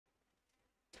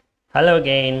Hello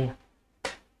again.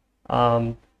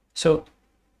 Um, so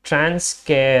Trans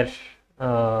Care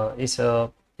is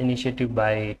a initiative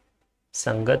by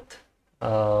Sangat.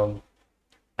 Um,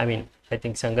 I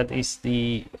think Sangat is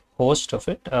the host of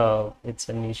it. It's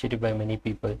an initiative by many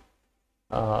people,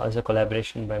 as a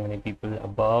collaboration by many people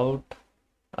about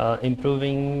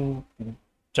improving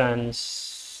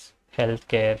trans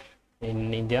healthcare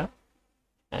in India.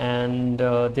 And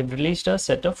they've released a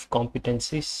set of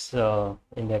competencies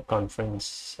in their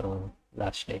conference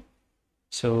last day.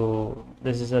 So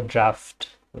this is a draft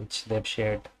which they've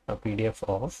shared a PDF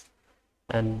of,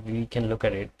 and we can look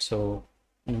at it. So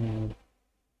it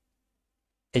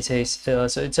says, so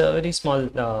it's a very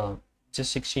small,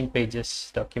 just 16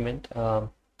 pages document,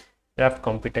 draft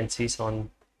competencies on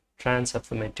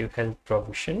trans-affirmative health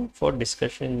provision for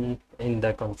discussion in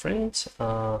the conference,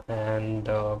 and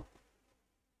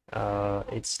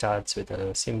it starts with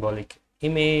a symbolic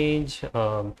image,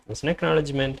 as an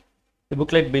acknowledgement. The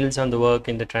booklet builds on the work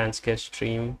in the trans-care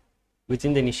stream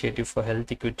within the Initiative for Health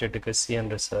Equity Advocacy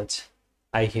and Research.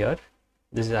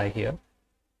 This is I hear.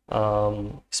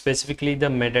 Specifically the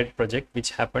MedEd project,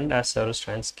 which happened as several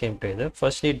strands came together.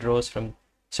 Firstly, it draws from,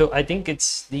 so I think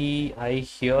it's the I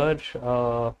hear,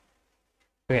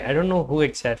 okay, I don't know who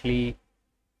exactly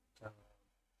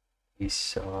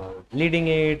is leading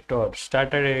it or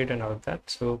started it and all of that.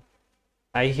 So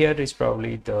I hear is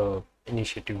probably the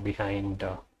initiative behind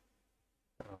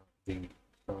the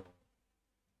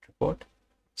report.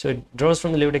 So it draws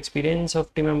from the lived experience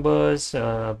of team members,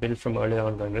 built from earlier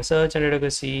ongoing research and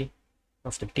advocacy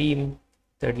of the team.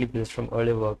 Thirdly, builds from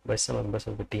earlier work by some members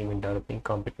of the team in developing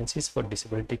competencies for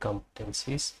disability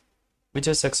competencies, which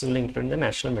was successfully included in the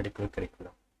national medical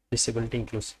curriculum. Disability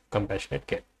inclusive compassionate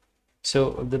care.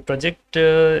 So the project,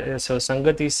 so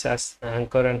Sangat is as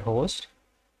anchor and host,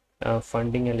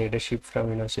 funding and leadership from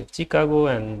University of Chicago,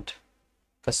 and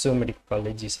Kasur Medical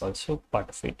College is also part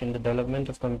of it in the development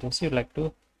of competency. You'd like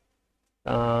to,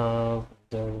 there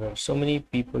were so many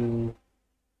people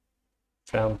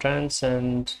from trans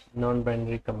and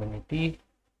non-binary community.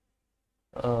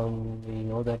 We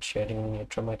know that sharing a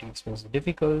traumatic experience is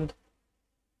difficult.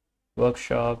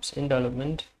 Workshops in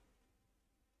development.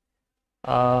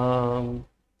 From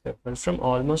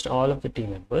almost all of the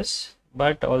team members,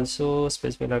 but also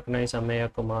specifically recognized Ameya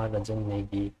Kumar, Rajan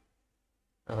Negi,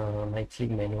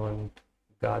 Maithili Menon,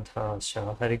 Gadha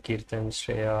Shah, Hari Kirtan,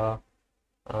 Shreya,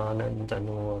 Anand,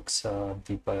 Anu, Aksa,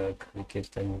 Deepak, Hari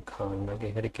Kirtan Khan.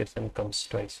 Okay, Hari Kirtan comes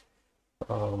twice.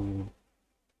 All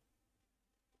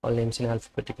names in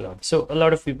alphabetical order. So a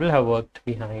lot of people have worked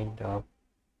behind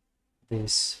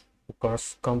this book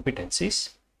of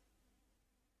competencies.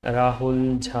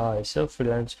 Rahul Jha is a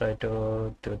freelance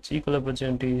writer towards equal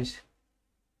opportunities.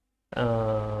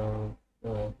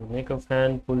 Make of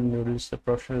hand, pull noodles, the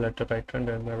professional letter writer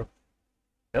and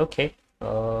okay.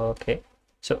 Okay.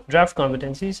 So draft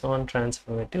competencies on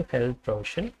transformative health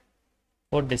provision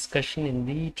for discussion in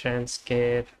the trans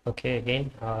care. Okay, again,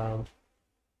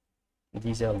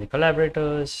 these are the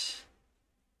collaborators.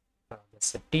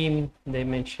 That's the team they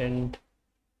mentioned.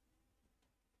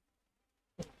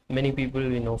 Many people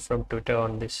we know from Twitter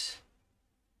on this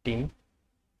team.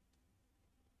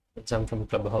 Some from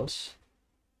Clubhouse.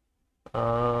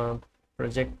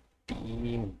 Project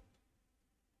team.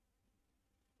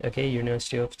 Okay,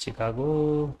 University of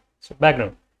Chicago. So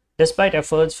background. Despite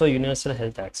efforts for universal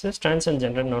health access, trans and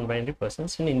gender non-binary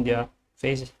persons in India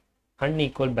face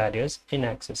unequal barriers in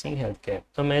accessing healthcare.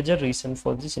 A major reason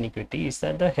for this inequity is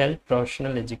that the health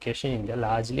professional education in India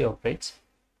largely operates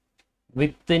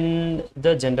within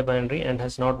the gender binary and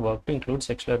has not worked to include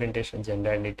sexual orientation,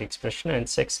 gender identity expression, and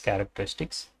sex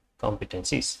characteristics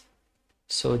competencies.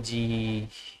 So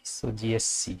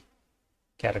GSC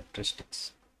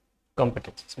characteristics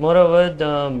competencies. Moreover,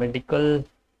 the medical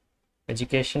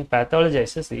education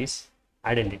pathologizes these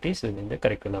identities within the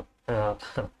curriculum.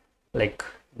 Like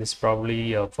this,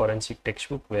 probably a forensic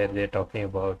textbook where they're talking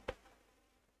about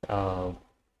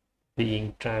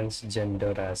being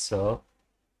transgender as a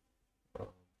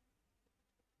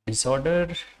disorder,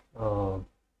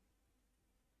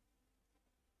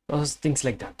 things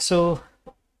like that. So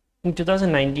in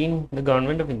 2019, the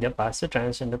government of India passed the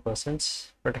Transgender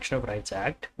Persons Protection of Rights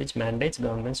Act, which mandates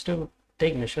governments to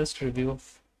take measures to review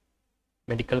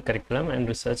medical curriculum and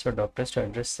research for doctors to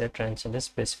address their transgender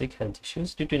specific health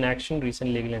issues. Due to inaction,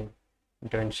 recent legal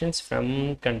interventions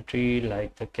from country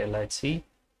like the Kerala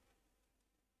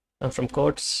from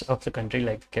courts of the country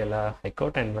like the Kerala High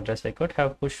Court and Madras High Court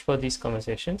have pushed for these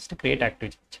conversations to create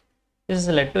active change. This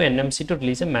has led to NMC to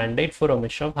release a mandate for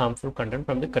omission of harmful content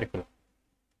from the curriculum.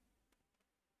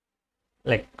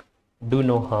 Like, do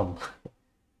no harm.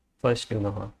 first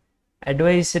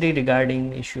advisory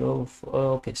regarding issue of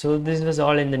okay, so this was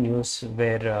all in the news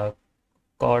where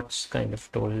courts kind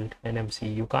of told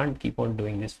NMC you can't keep on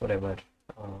doing this forever,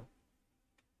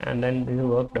 and then the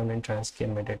work done in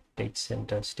Trans-Affirmative takes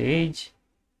center stage.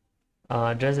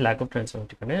 There's a lack of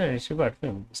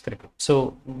transformative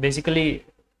so basically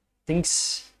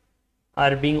things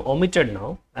are being omitted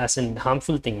now, as in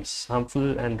harmful things,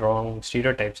 harmful and wrong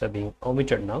stereotypes are being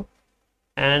omitted now,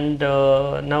 and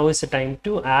now is the time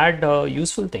to add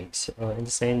useful things, in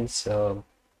the sense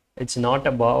it's not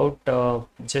about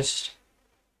just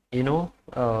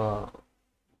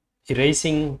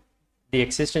erasing the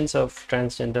existence of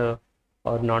transgender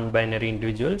or non-binary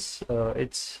individuals.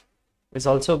 It's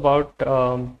also about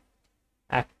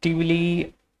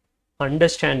actively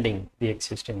understanding the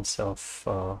existence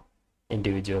of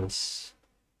individuals.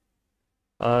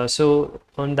 So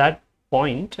on that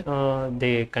point,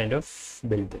 they kind of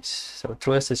build this. So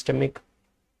through a systemic,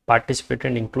 participatory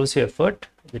and inclusive effort,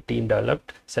 the team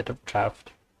developed a set of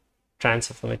draft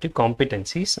Trans-Affirmative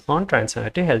competencies on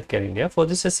Trans-Affirmative healthcare India. For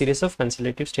this, a series of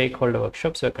consultative stakeholder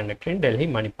workshops were conducted in Delhi,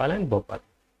 Manipal and Bhopal.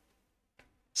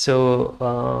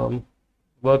 So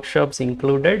workshops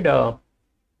included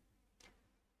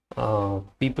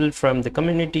people from the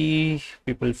community,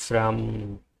 people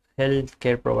from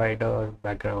healthcare provider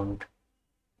background.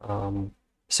 I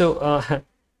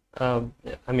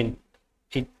mean,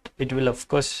 it will of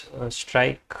course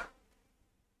strike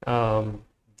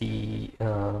the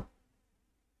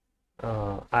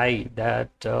eye that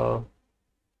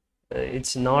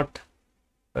it's not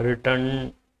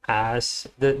written as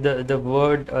the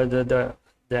word, the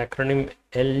acronym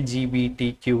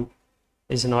LGBTQ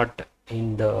is not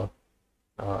in the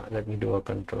let me do a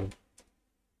control.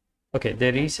 Okay,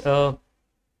 there is a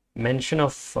mention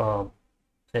of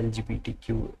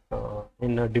LGBTQ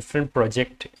in a different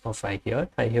project of I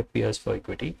Hear Peers for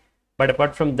Equity, but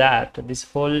apart from that, this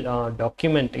whole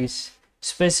document is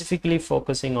specifically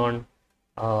focusing on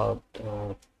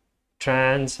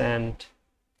trans and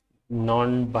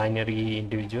non-binary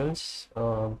individuals.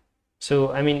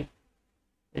 So I mean,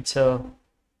 it's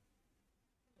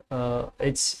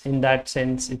in that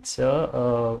sense it's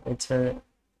an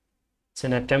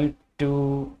attempt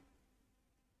to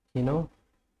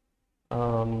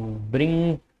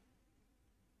bring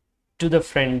to the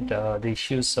front the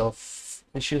issues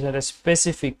that are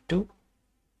specific to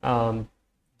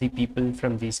the people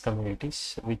from these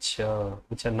communities, which are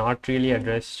not really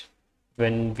addressed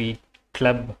when we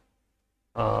club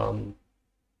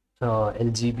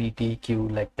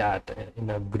LGBTQ like that in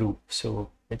a group. So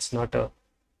it's not a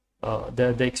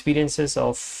the experiences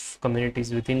of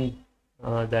communities within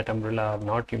that umbrella are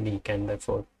not unique, and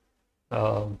therefore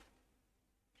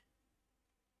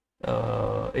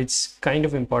it's kind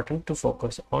of important to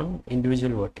focus on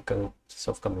individual verticals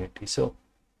of community. So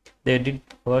they did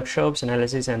workshops,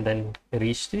 analysis, and then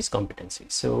reached these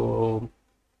competencies. So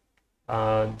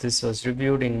this was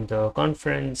reviewed in the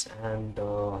conference and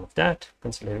all of that,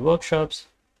 consultative workshops.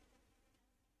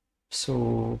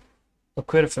 So a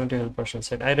queer affirmative person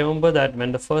said, I remember that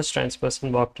when the first trans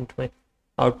person walked into my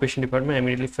outpatient department, I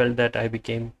immediately felt that I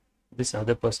became this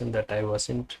other person that I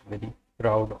wasn't very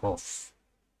proud of.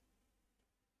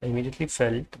 I immediately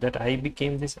felt that I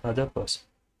became this other person.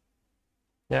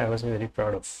 Yeah, I wasn't very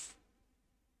proud of.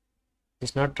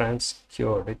 It's not trans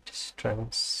cured, it is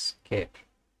trans care.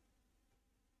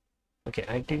 Okay,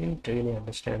 I didn't really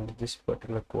understand this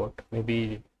particular quote.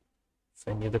 Maybe if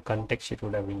I knew the context, it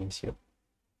would have been easier.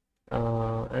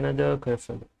 Another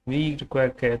question. We require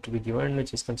care to be given,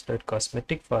 which is considered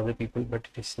cosmetic for other people, but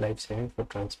it is life-saving for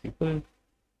trans people.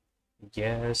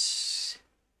 Yes.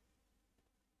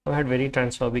 I've had very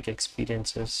transphobic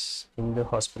experiences in the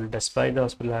hospital, despite the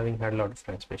hospital having had a lot of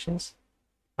trans patients.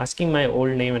 Asking my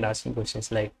old name and asking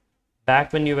questions like,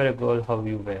 back when you were a girl, how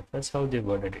you were. That's how they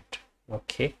worded it.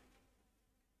 Okay.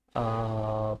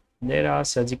 There are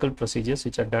surgical procedures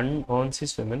which are done on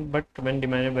cis women, but when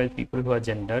demanded by people who are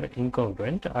gender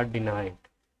incongruent, are denied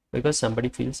because somebody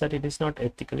feels that it is not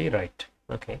ethically right.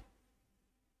 Okay.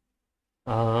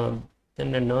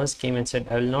 Then a nurse came and said,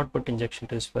 I will not put injection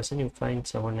to this person, you find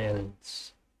someone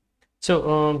else.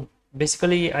 So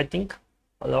basically, I think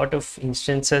a lot of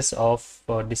instances of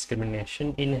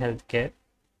discrimination in healthcare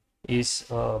is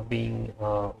being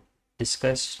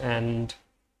discussed, and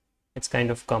it's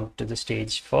kind of come to the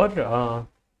stage for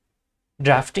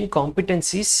drafting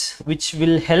competencies which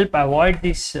will help avoid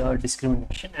this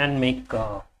discrimination and make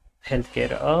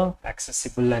healthcare a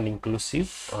accessible and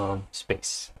inclusive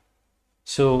space.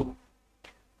 So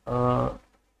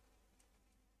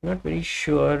Not very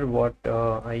sure what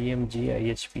IMG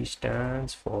IHP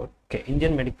stands for. Okay,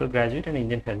 Indian Medical Graduate and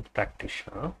Indian Health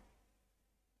Practitioner.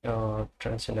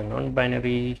 Transgender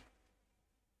non-binary,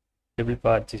 double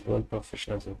parties, world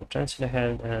professionals of the transgender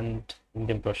health, and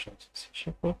Indian Professional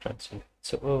Association for Transgender.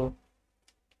 So,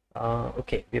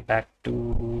 okay, we're back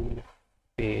to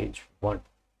page 1.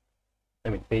 I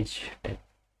mean, page 10.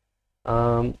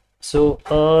 So,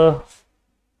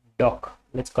 doc,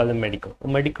 let's call them medico. A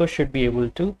medico should be able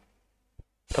to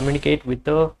communicate with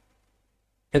the.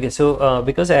 Okay, so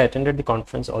because I attended the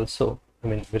conference also, I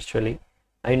mean, virtually,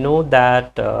 I know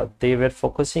that they were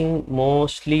focusing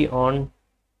mostly on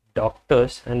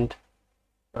doctors and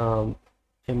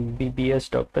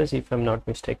MBBS doctors, if I'm not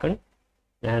mistaken,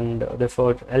 and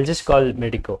therefore I'll just call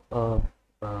medico.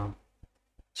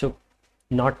 So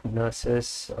not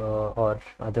nurses or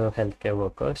other healthcare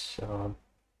workers.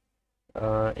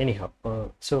 Anyhow,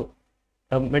 so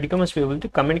a medico must be able to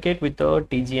communicate with the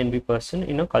TGNB person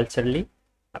in a culturally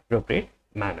appropriate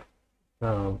manner.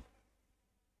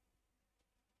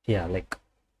 Yeah, like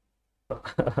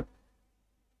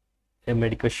a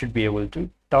medico should be able to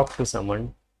talk to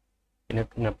someone in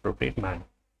an appropriate manner.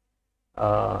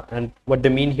 And what they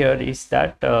mean here is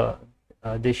that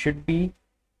they should be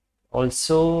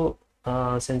also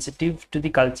sensitive to the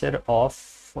culture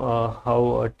of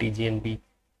how a TGNB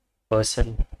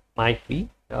person might be,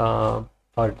 or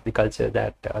the culture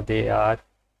that they are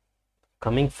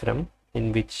coming from,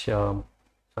 in which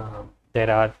there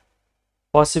are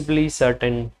possibly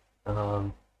certain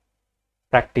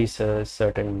practices,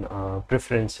 certain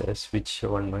preferences which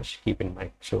one must keep in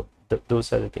mind. So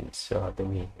those are the things they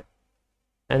mean here.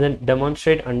 And then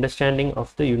demonstrate understanding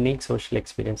of the unique social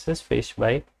experiences faced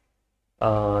by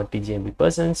TGNB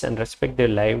persons and respect their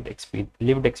lived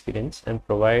experience and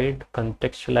provide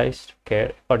contextualized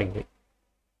care accordingly.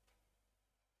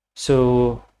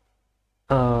 So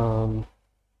be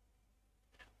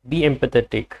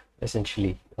empathetic,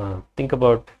 essentially. Think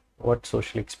about what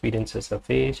social experiences are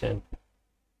faced and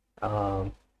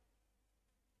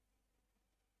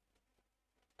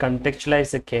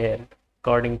contextualize the care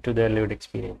according to their lived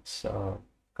experience,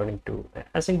 according to,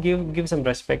 as in give some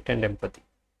respect and empathy.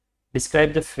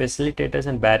 Describe the facilitators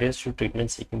and barriers to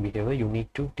treatment seeking behavior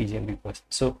unique to TGNB persons.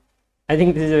 So I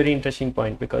think this is a very interesting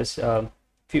point, because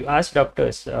if you ask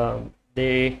doctors,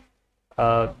 they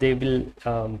will,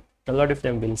 a lot of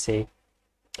them will say,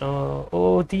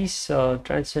 oh, these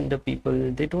transgender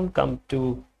people, they don't come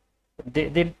to,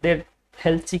 their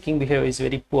health seeking behavior is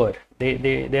very poor.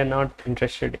 They are not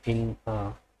interested in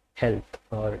health,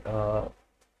 or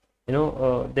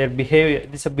their behavior,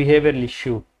 this is a behavioral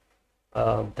issue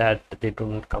that they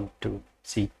don't come to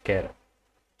seek care.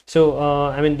 So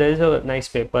I mean, there is a nice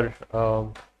paper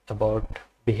about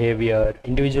behavior,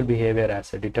 individual behavior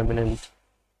as a determinant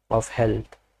of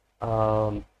health,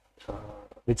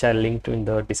 which I'll link to in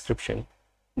the description.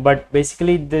 But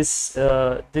basically this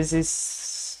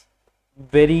is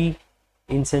very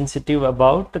insensitive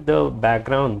about the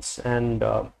backgrounds and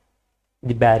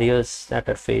the barriers that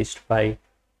are faced by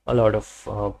a lot of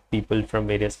people from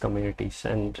various communities,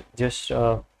 and just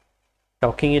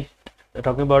talking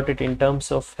about it in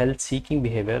terms of health seeking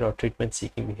behavior or treatment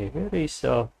seeking behavior is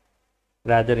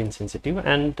rather insensitive.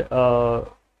 And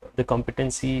the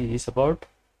competency is about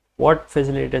what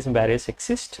facilitators and barriers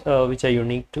exist which are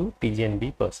unique to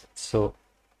TGNB persons. So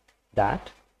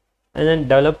that, and then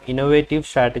develop innovative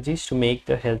strategies to make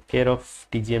the healthcare of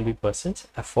TGNB persons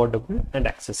affordable and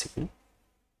accessible.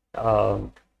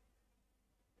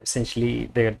 Essentially,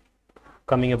 they're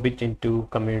coming a bit into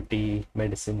community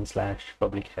medicine /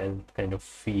 public health kind of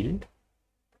field.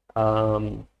 How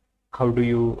do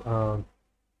you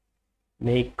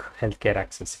make healthcare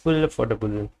accessible,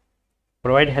 affordable,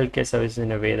 provide healthcare services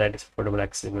in a way that is affordable,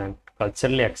 accessible, and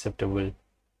culturally acceptable,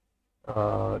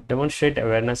 demonstrate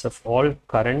awareness of all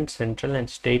current central and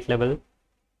state level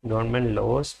government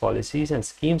laws, policies, and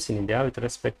schemes in India with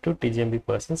respect to TGNB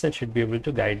persons, and should be able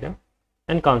to guide them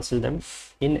and counsel them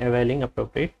in availing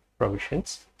appropriate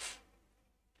provisions.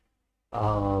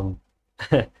 I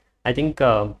think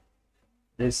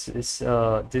this is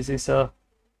going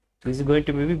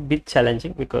to be a bit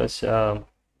challenging, because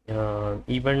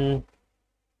even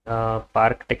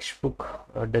Park textbook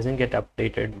doesn't get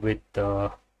updated with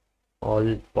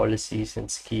all policies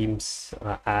and schemes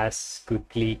as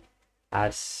quickly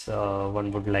as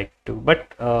one would like to.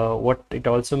 But what it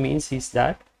also means is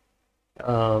that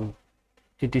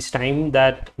it is time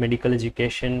that medical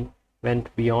education went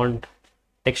beyond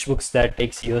textbooks that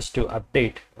takes years to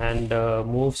update and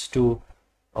moves to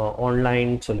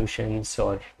online solutions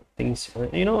or things,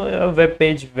 a web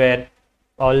page where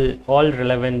all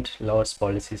relevant laws,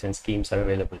 policies, and schemes are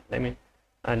available. I mean,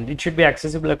 and it should be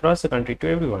accessible across the country to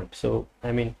everyone. So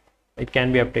I mean, it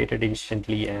can be updated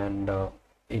instantly, and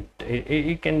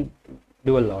it can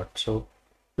do a lot. So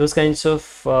those kinds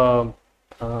of uh,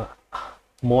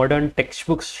 modern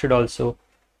textbooks should also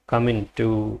come in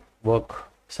to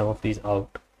work some of these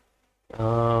out.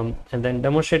 And then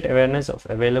demonstrate awareness of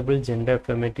available gender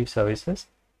affirmative services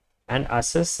and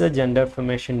assess the gender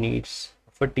affirmation needs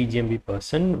of a TGMB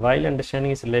person while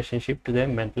understanding its relationship to their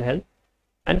mental health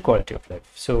and quality of life.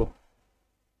 So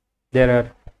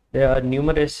there are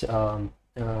numerous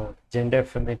gender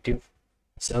affirmative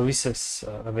services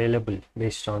available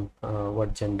based on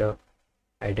what gender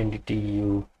identity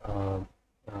you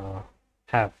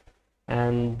have,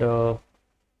 and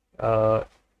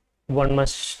one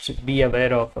must be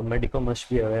aware of, a medico must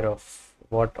be aware of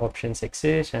what options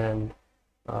exist, and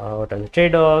what are the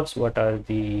trade-offs, what are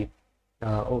the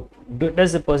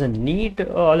does the person need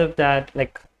all of that?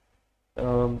 Like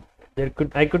I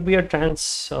could be a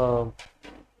trans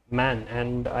man,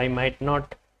 and I might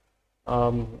not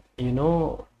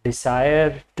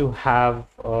desire to have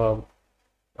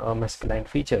masculine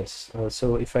features.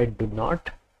 So if I do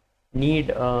not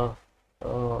need so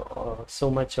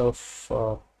much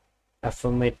of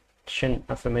affirmative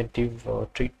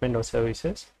treatment or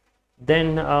services,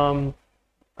 then I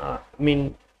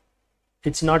mean,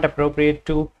 it's not appropriate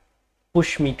to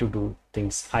push me to do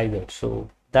things either. So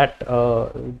that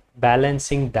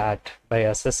balancing that by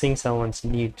assessing someone's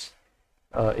needs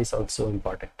is also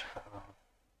important,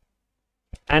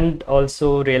 and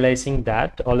also realizing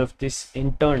that all of this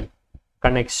in turn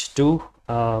connects to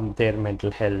their mental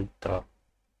health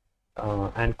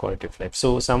and quality of life.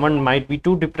 So someone might be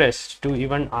too depressed to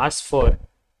even ask for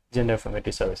gender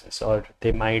affirmative services, or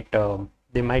they might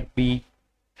be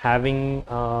having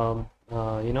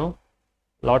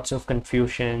lots of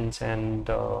confusions and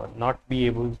not be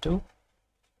able to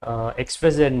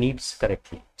express their needs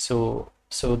correctly. So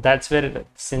that's where the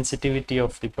sensitivity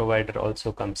of the provider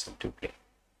also comes into play.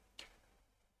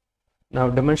 Now,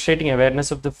 demonstrating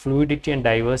awareness of the fluidity and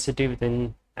diversity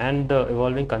within and the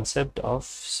evolving concept of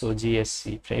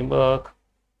GSC framework.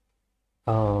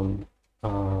 That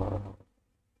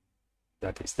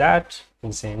is that, in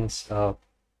the sense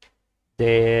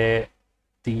the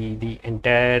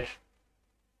entire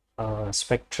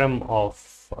spectrum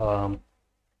of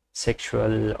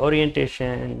sexual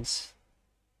orientations,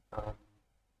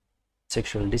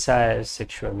 sexual desires,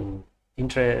 sexual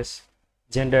interests,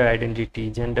 gender identity,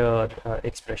 gender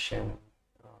expression,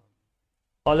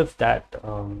 all of that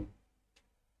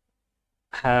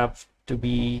have to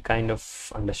be kind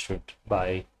of understood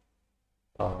by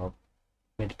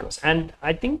medicos. And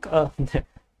I think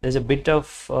there's a bit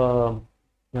of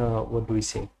what do we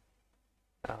say,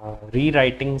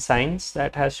 rewriting science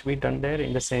that has to be done there,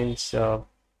 in the sense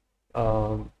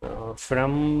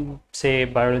from, say,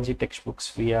 biology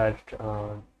textbooks, we are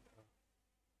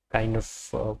kind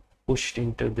of pushed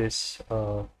into this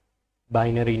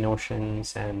binary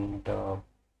notions, and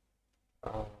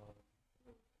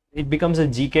it becomes a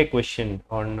GK question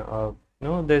on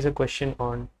there's a question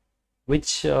on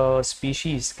which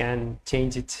species can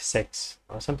change its sex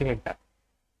or something like that.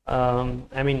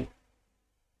 I mean,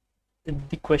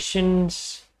 the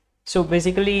questions, so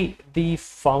basically the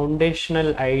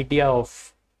foundational idea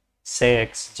of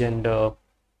sex, gender,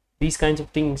 these kinds of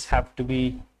things have to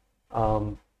be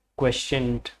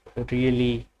questioned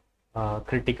really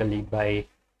critically by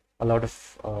a lot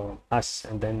of us,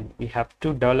 and then we have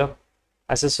to develop,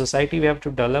 as a society, we have to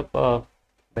develop a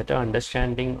better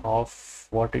understanding of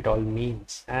what it all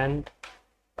means. And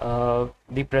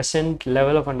the present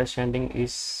level of understanding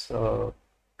is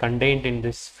contained in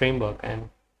this framework, and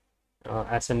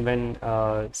as and when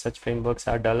such frameworks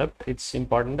are developed, it's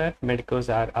important that medicos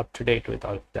are up to date with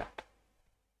all of that.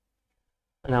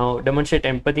 Now, demonstrate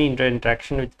empathy in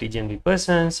interaction with TGMB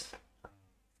persons.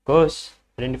 Of course,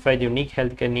 identify the unique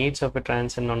healthcare needs of a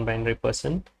trans and non-binary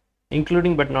person,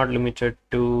 including but not limited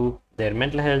to their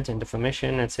mental health, gender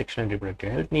affirmation, and sexual and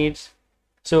reproductive health needs.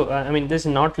 So, I mean, this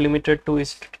not limited to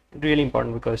is really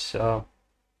important, because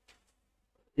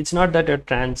it's not that a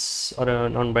trans or a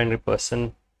non-binary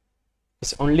person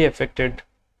is only affected,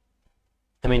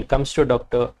 I mean, comes to a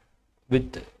doctor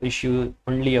with issue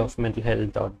only of mental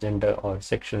health or gender or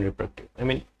sexual and reproductive. I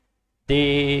mean,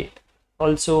 they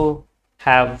also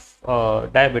have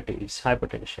diabetes,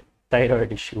 hypertension,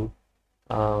 thyroid issue,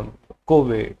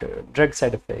 COVID, drug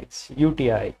side effects,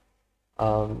 UTI,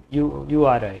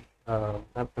 URI.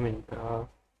 I mean,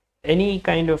 any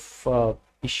kind of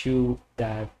issue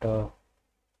that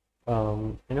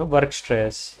work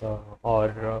stress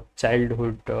or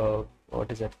childhood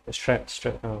what is that,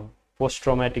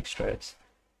 post-traumatic stress.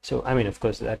 So I mean, of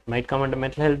course, that might come under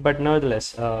mental health, but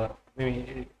nevertheless, I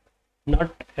mean,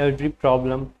 not every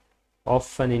problem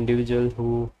of an individual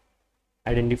who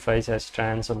identifies as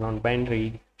trans or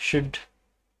non-binary should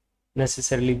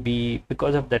necessarily be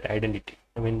because of that identity.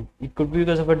 I mean, it could be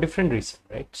because of a different reason,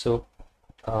 right? So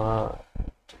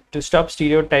to stop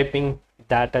stereotyping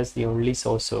that as the only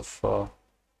source of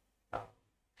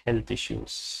health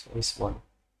issues is one.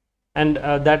 And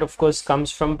that of course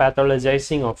comes from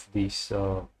pathologizing of these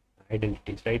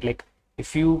identities, right? Like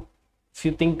if you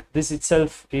think this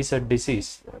itself is a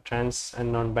disease, trans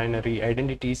and non-binary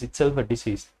identity is itself a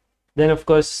disease, then of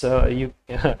course you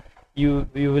you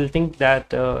will think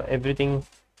that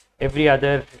every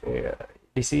other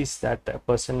disease that a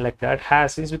person like that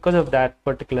has is because of that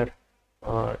particular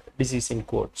disease in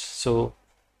quotes. So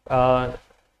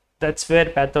that's where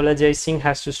pathologizing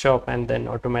has to stop, and then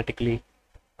automatically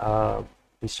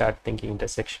we start thinking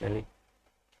intersectionally.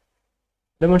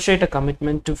 Demonstrate a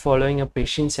commitment to following a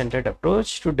patient-centered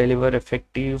approach to deliver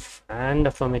effective and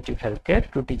affirmative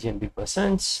healthcare to TGNB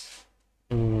persons.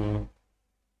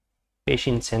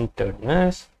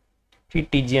 Patient-centeredness.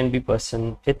 Treat TGNB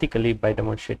person ethically by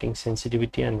demonstrating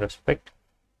sensitivity and respect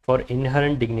for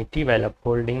inherent dignity while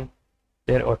upholding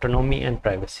their autonomy and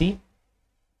privacy.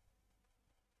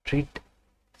 Treat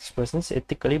these persons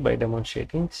ethically by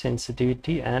demonstrating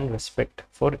sensitivity and respect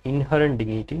for inherent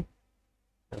dignity.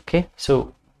 Okay,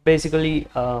 so basically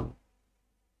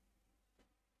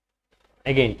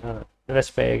again,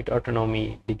 respect,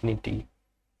 autonomy, dignity,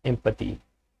 empathy.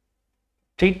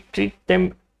 Treat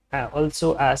them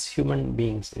also as human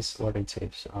beings is what it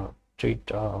says.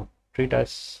 Treat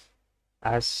us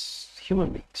as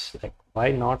human beings. Like,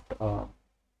 why not?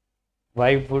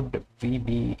 Why would we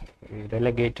be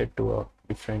relegated to a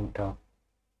different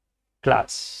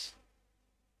class?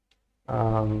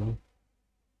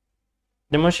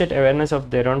 Demonstrate awareness of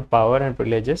their own power and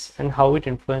privileges and how it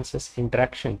influences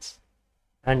interactions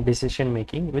and decision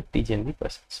making with TGNB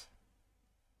persons.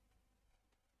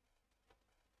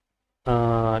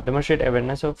 Demonstrate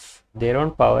awareness of their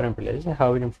own power and privileges and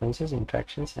how it influences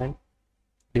interactions and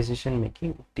decision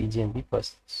making with TGNB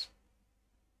persons.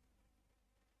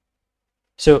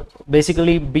 So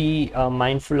basically, be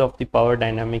mindful of the power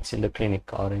dynamics in the clinic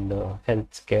or in the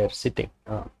healthcare setting.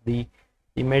 The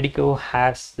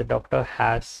doctor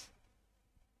has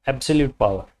absolute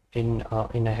power in a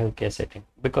healthcare setting,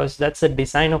 because that's the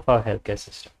design of our healthcare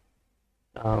system.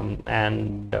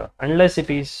 And unless it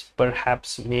is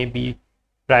perhaps maybe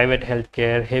private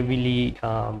healthcare, heavily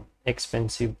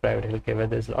expensive private healthcare where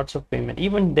there's lots of payment,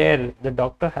 even there the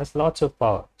doctor has lots of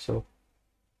power. So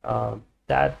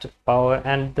that power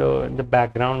and the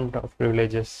background of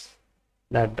privileges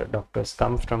that the doctors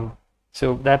come from,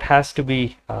 so that has to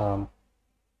be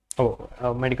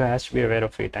medical has to be aware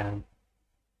of it, and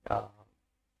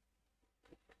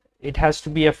it has to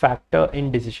be a factor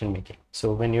in decision making.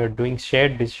 So when you're doing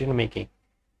shared decision making,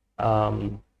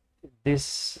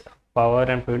 this power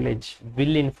and privilege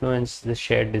will influence the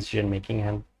shared decision making,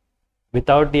 and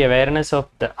without the awareness of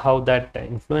how that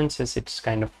influences, it's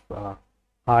kind of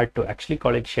hard to actually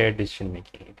call it shared decision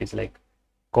making. It is like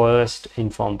coerced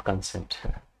informed consent.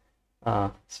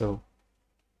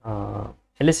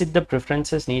 Elicit the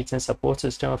preferences, needs, and support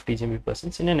system of TGNB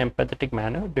persons in an empathetic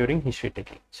manner during history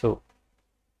taking. So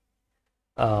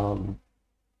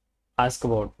ask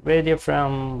about where they're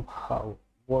from,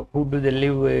 who do they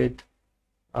live with,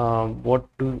 what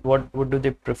do they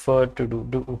prefer to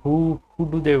do, who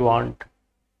do they want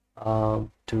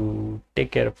to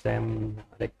take care of them,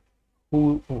 like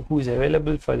who is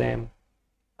available for them,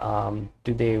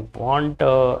 do they want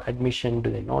admission, do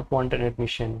they not want an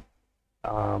admission,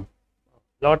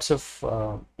 lots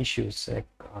of issues, like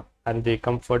are they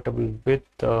comfortable with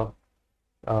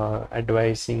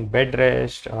advising bed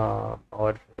rest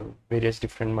or various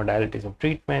different modalities of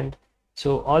treatment.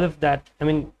 So all of that, I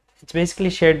mean, it's basically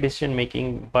shared decision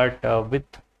making, but with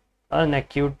an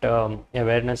acute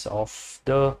awareness of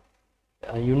the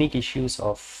unique issues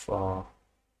of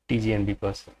TGNB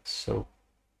persons. So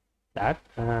that,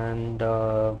 and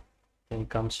then it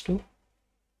comes to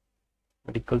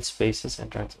medical spaces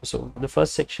and transfer. So the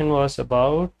first section was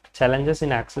about challenges in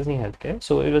accessing healthcare.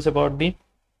 So it was about the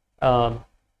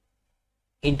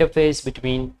interface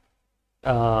between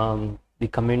the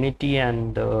community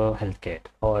and healthcare,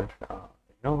 or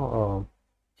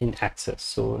in access.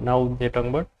 So now they're talking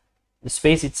about the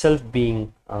space itself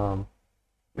being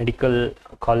medical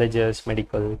colleges,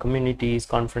 medical communities,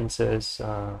 conferences,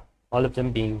 all of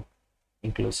them being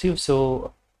inclusive.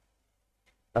 So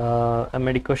A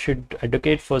medico should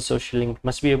advocate for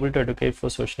must be able to advocate for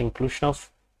social inclusion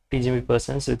of TGMB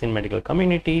persons within medical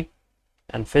community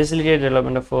and facilitate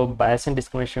development of a bias and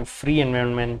discrimination free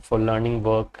environment for learning,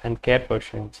 work, and care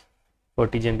persons for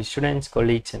TGMB students,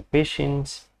 colleagues, and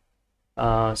patients.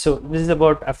 So this is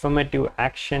about affirmative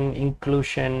action,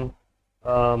 inclusion,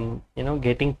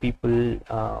 getting people,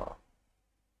 uh,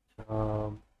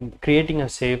 creating a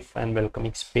safe and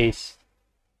welcoming space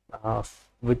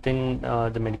within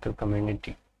the medical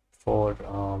community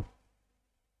for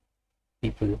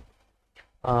people,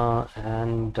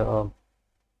 and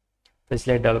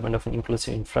facilitate development of an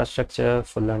inclusive infrastructure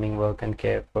for learning, work, and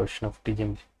care portion of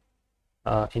TGM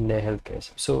in their healthcare.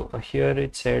 So here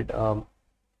it said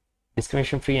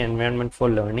discrimination-free environment for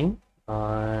learning,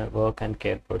 work, and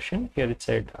care portion. Here it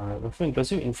said for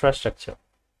inclusive infrastructure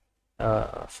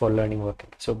for learning, work.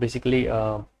 So basically,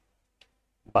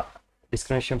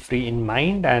 discrimination free in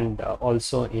mind and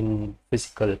also in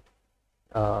physical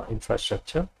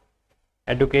infrastructure.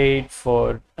 Advocate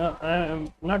for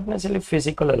not necessarily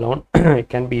physical alone, it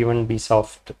can be even be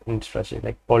soft infrastructure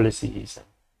like policies,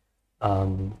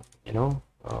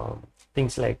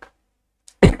 things like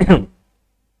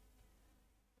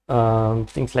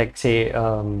things like say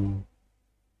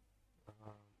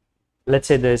let's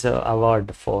say there's an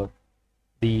award for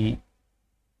the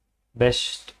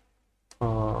best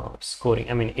scoring.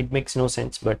 I mean, it makes no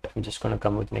sense, but I'm just going to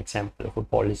come with an example of a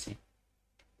policy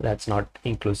that's not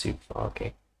inclusive.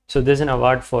 Okay, so there's an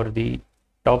award for the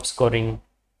top scoring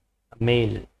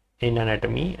male in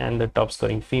anatomy and the top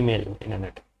scoring female in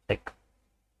anatomy. Like,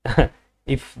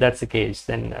 if that's the case,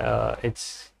 then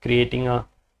it's creating a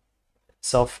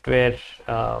software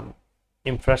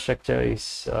infrastructure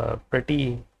is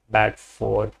pretty bad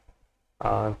for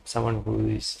someone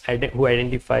who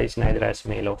identifies neither as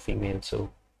male or female.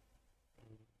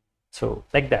 So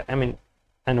like that. I mean,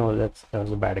 I know that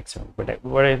was a bad example, but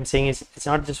what I'm saying is it's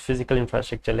not just physical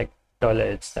infrastructure like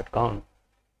toilets that count,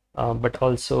 but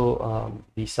also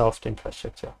the soft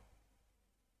infrastructure.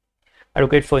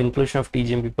 Advocate for inclusion of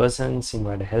TGMB persons in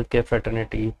wider healthcare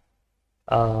fraternity.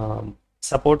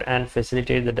 Support and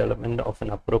facilitate the development of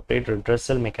an appropriate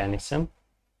redressal mechanism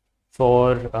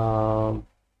for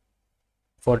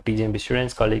TGMB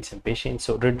students, colleagues, and patients.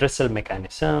 So redressal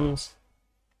mechanisms,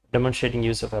 demonstrating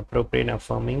use of appropriate and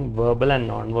affirming verbal and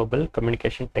non-verbal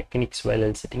communication techniques while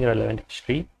eliciting relevant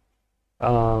history.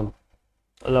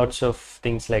 Lots of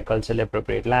things like culturally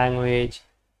appropriate language,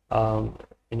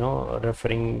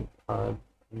 referring,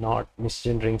 not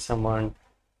misgendering someone,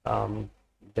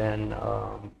 then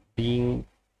being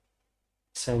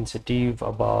sensitive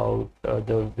about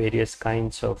the various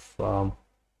kinds of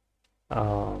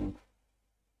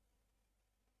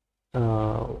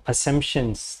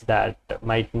assumptions that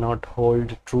might not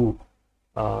hold true,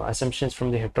 assumptions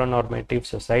from the heteronormative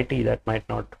society that might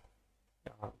not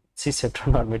cis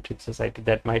heteronormative society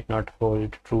that might not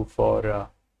hold true for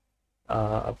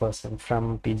a person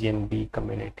from TGNB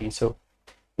community. So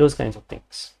those kinds of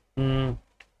things.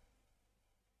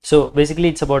 So basically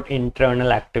it's about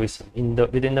internal activism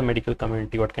within the medical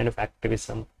community. What kind of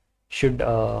activism should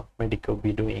medico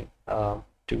be doing to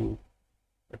do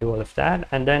all of that?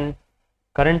 And then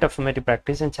current affirmative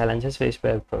practice and challenges faced by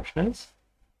health professionals.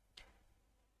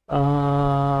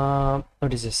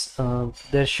 What is this?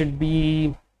 There should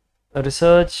be a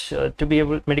research to be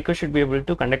able, medico should be able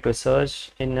to conduct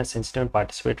research in a sensitive and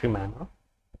participatory manner.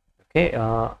 Okay,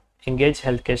 engage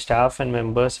healthcare staff and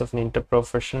members of an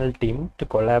interprofessional team to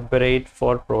collaborate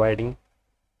for providing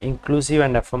inclusive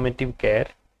and affirmative care.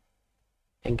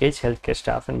 Engage healthcare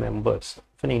staff and members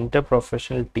of an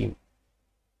interprofessional team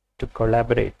to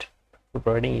collaborate for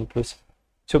providing inclusive.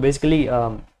 So basically,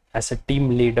 as a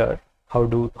team leader, how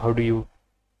do you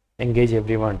engage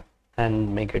everyone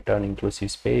and make it an inclusive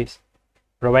space?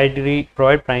 Provide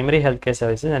primary healthcare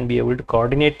services and be able to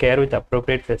coordinate care with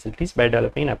appropriate facilities by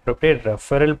developing an appropriate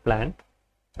referral plan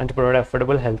and to provide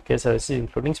affordable healthcare services,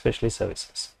 including specialist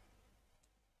services.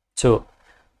 So,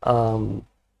 a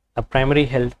primary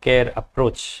healthcare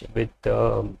approach with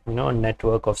a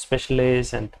network of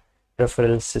specialists and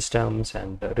referral systems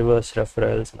and reverse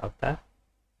referrals and all that.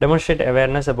 Demonstrate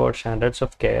awareness about standards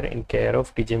of care in care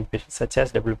of TGM patients, such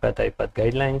as WPATH IPATH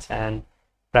guidelines, and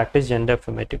practice gender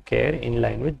affirmative care in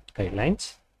line with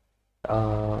guidelines.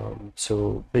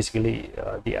 So basically,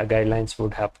 the guidelines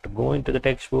would have to go into the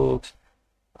textbooks.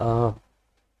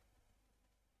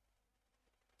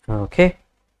 Okay,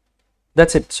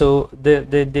 that's it. So the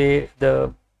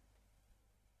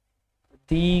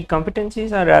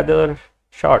competencies are rather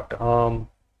short.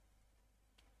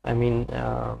 I mean,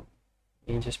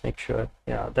 you just make sure.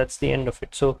 Yeah, that's the end of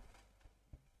it. So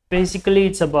basically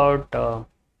it's about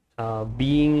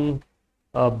being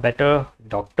a better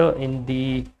doctor in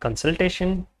the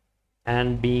consultation,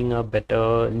 and being a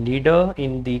better leader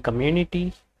in the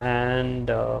community,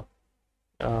 and uh,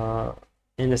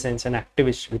 in the sense an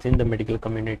activist within the medical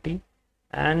community,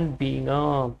 and being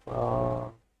a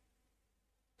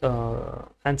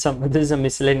and some this is a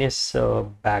miscellaneous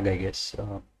bag, I guess,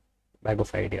 bag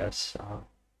of ideas,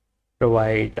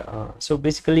 provide. So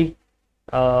basically,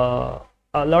 uh,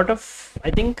 a lot of,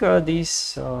 I think,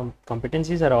 these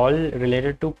competencies are all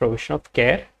related to provision of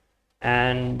care,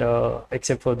 and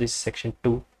except for this section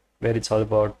 2, where it's all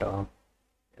about uh,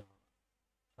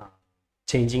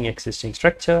 changing existing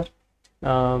structure.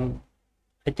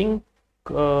 I think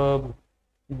uh,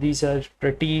 these are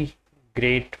pretty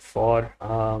great for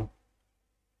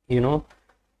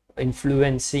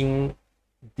influencing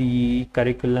the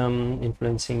curriculum,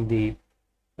 influencing the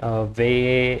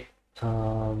way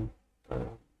um, uh,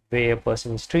 way a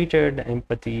person is treated,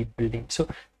 empathy building. So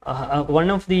one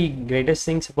of the greatest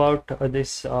things about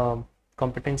this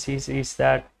competencies is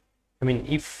that, I mean,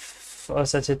 if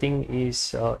such a thing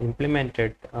is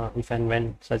implemented, if and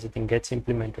when such a thing gets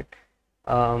implemented,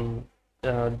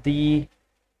 the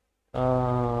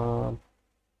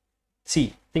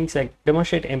see, things like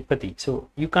demonstrate empathy. So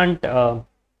you can't um,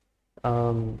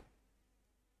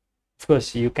 of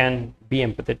course you can be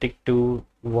empathetic to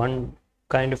one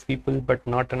kind of people but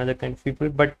not another kind of people,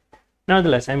 but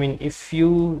nevertheless, I mean, if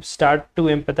you start to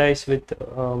empathize with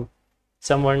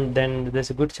someone, then there's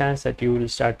a good chance that you will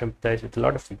start to empathize with a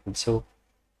lot of people. So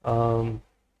um,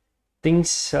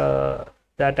 things that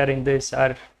are in this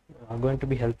are going to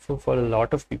be helpful for a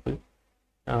lot of people.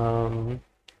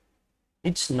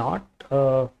 It's not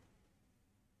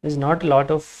there's not a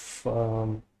lot of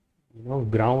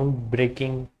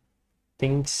groundbreaking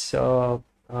things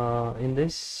in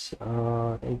this.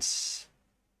 It's,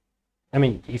 I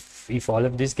mean, if all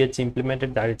of this gets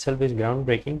implemented, that itself is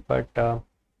groundbreaking. But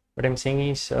what I'm saying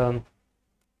is,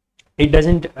 it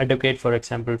doesn't advocate, for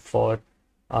example, for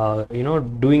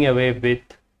doing away with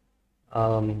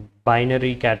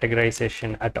binary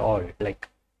categorization at all. Like,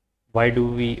 why do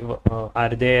we are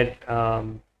there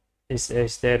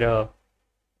is there a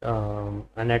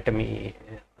anatomy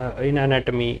in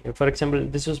anatomy, for example,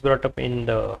 this was brought up in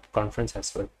the conference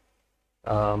as well.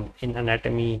 In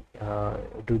anatomy,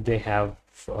 do they have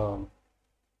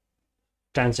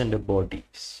transgender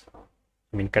bodies,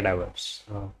 I mean cadavers?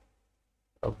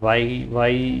 Why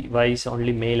is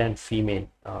only male and female?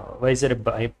 Why is there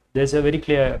there's a very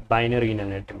clear binary in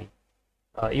anatomy?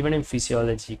 Even in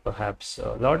physiology, perhaps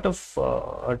a lot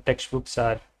of textbooks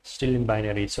are still in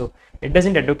binary. So it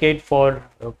doesn't advocate for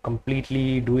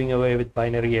completely doing away with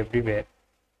binary everywhere.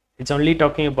 It's only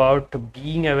talking about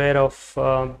being aware of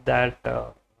that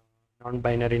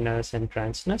non-binariness and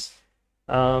transness.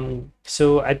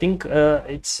 So I think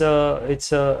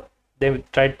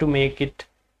they've tried to make it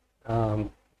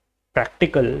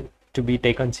practical to be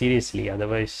taken seriously.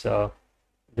 Otherwise,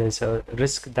 there's a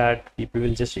risk that people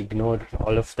will just ignore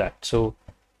all of that. So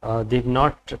they've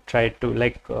not tried to,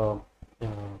 like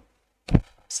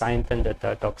science and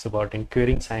data talks about in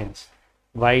querying science.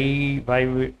 Why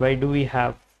do we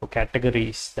have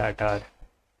categories that are,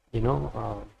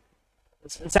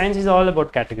 science is all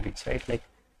about categories, right? Like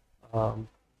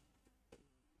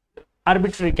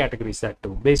arbitrary categories, that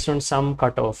too, based on some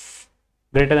cutoff,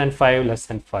 greater than 5, less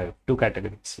than 5, 2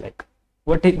 categories. Like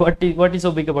what is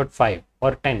so big about 5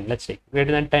 or 10? Let's say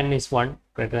greater than 10 is 1,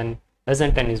 greater than less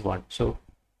than 10 is 1. So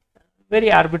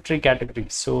very arbitrary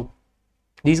categories. So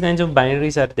these kinds of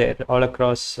binaries are there all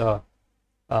across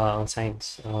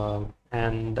science,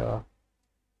 and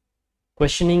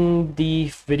questioning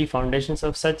the very foundations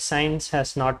of such science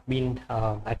has not been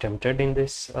attempted in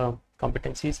this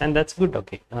competencies, and that's good.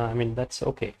 Okay, I mean, that's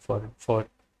okay for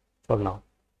now.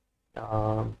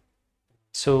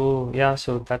 So yeah,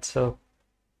 so that's the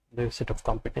set of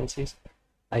competencies.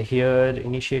 I hear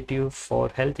initiative for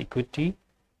health equity,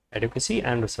 advocacy,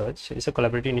 and research. It's a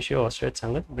collaborative initiative of Australia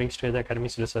Sangat, brings together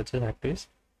academics, researchers, activists,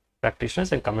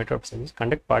 practitioners, and community representatives,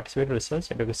 conduct participatory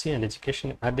research, advocacy, and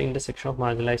education at the intersection of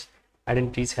marginalized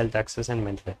identities, health access, and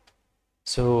mental health.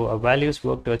 So our values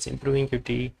work towards improving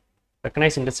equity,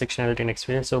 recognize intersectionality and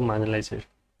experience of marginalization,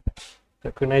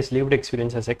 recognize lived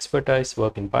experience as expertise,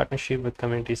 work in partnership with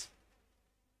communities,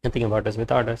 nothing about us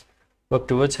without us, work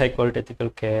towards high quality ethical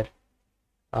care,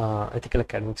 ethical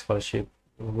academic scholarship,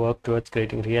 work towards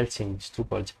creating real change through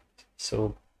policy.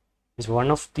 So is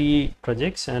one of the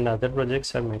projects, and other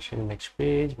projects are mentioned in the next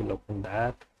page. We'll open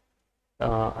that.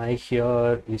 I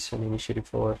here is an initiative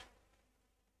for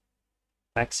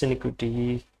vaccine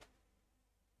equity,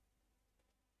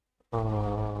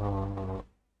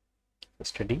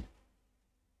 study,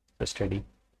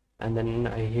 and then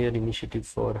I hear initiative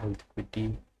for health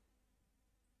equity.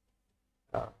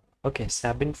 Okay,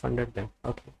 Sabin funded them.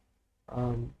 Okay,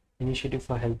 initiative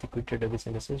for health equity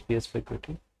businesses, PS for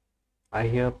equity. I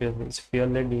hear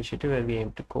peer-led initiative where we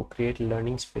aim to co-create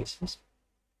learning spaces,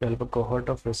 develop a cohort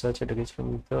of research educators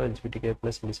from the LGBTQ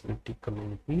plus disability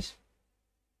communities.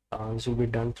 This will be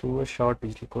done through a short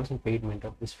digital course and paid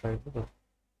mentor. This Friday.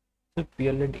 So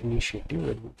peer-led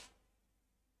initiative,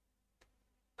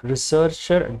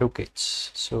 researcher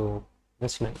advocates. So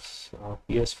that's nice.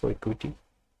 PS for equity,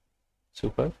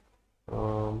 super.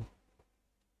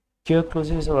 Cure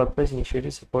closes a workplace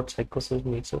initiative support psychosocial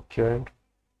needs of current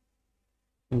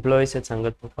employees at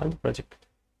Sangat Bhopal. The project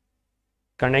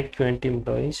connect Q&T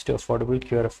employees to affordable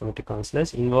cure affirmative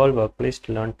counselors, involve workplace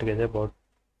to learn together about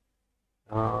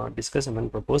discuss among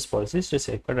proposed policies to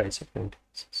safeguard rights of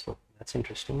employees. So that's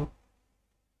interesting.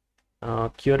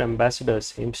 Cure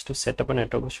ambassadors aims to set up a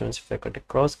network of students faculty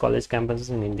across college campuses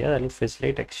in India that will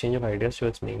facilitate exchange of ideas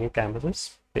towards making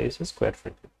campuses spaces square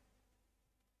friendly.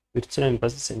 Virtual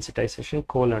in-person sensitization,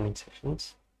 co-learning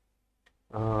sessions.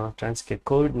 Transcript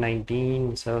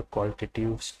COVID-19 is a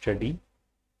qualitative study.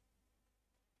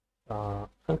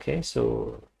 Okay,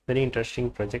 so very interesting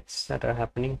projects that are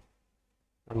happening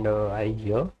under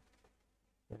IHEAR,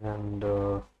 and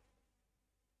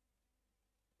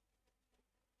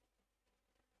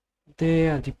they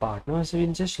are the partners.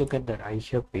 We'll just look at that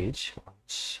IHEAR page.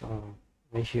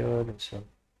 IHEAR is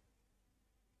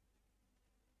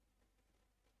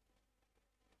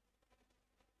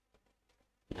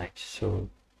nice. So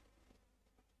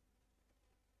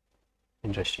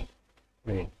interesting,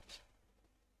 very nice.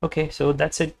 Okay, so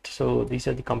that's it. So these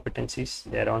are the competencies.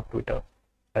 They're on Twitter.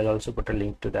 I'll also put a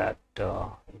link to that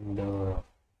in the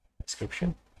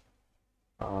description.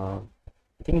 I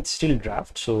think it's still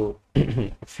draft, so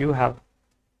if you have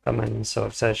comments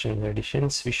or session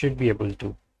additions, we should be able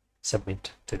to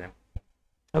submit to them.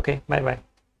 Okay, bye bye.